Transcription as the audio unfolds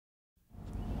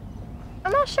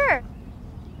I'm not sure.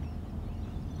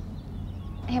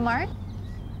 Hey, Mark?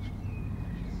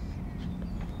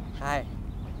 Hi.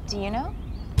 Do you know?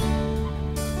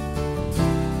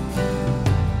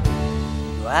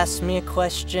 You asked me a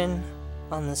question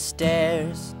on the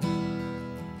stairs,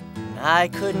 and I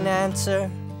couldn't answer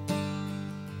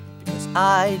because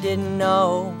I didn't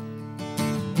know.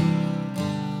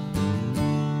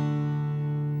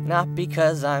 Not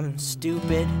because I'm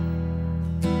stupid,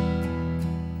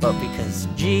 but because,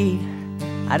 gee,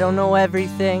 I don't know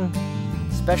everything,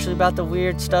 especially about the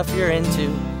weird stuff you're into.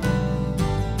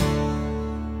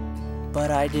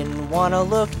 But I didn't want to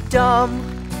look dumb.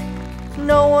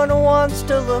 No one wants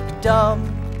to look dumb.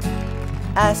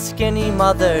 Ask any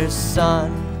mother's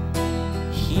son,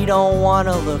 he don't want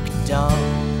to look dumb.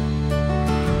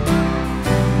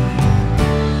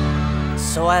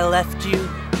 So I left you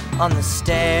on the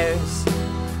stairs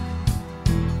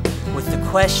with the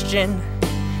question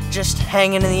just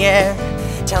hanging in the air,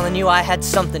 telling you I had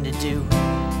something to do.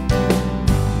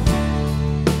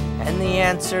 And the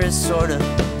answer is sort of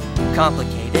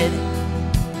complicated.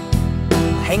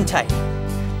 Hang tight,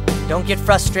 don't get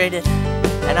frustrated,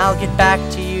 and I'll get back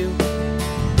to you.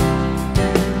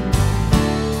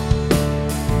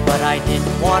 But I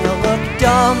didn't want to look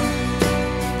dumb.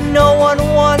 No one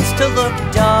wants to look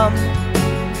dumb.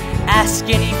 Ask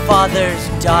any father's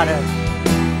daughter,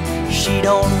 she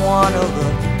don't want to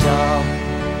look dumb.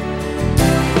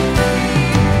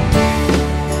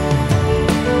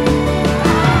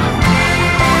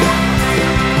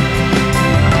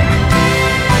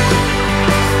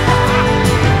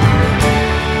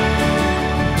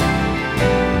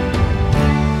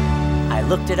 I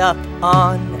looked it up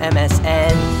on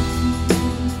MSN,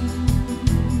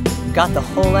 got the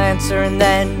whole answer, and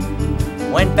then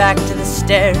went back to the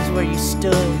stairs where you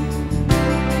stood.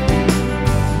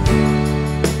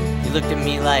 You looked at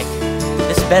me like,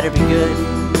 this better be good.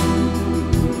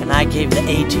 And I gave the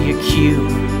A to your Q.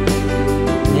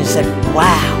 And you said,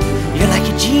 wow, you're like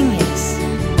a genius.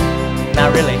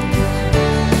 Not really.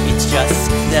 It's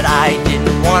just that I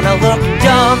didn't want to look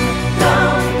dumb.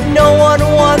 No one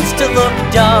wants to look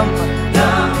dumb.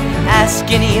 Ask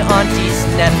any auntie's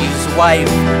nephew's wife,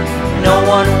 no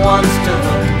one wants to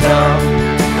look dumb.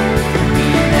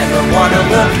 Never wanna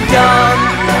look dumb.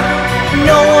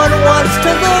 No one wants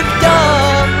to look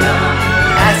dumb.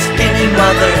 Ask any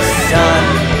mother's son,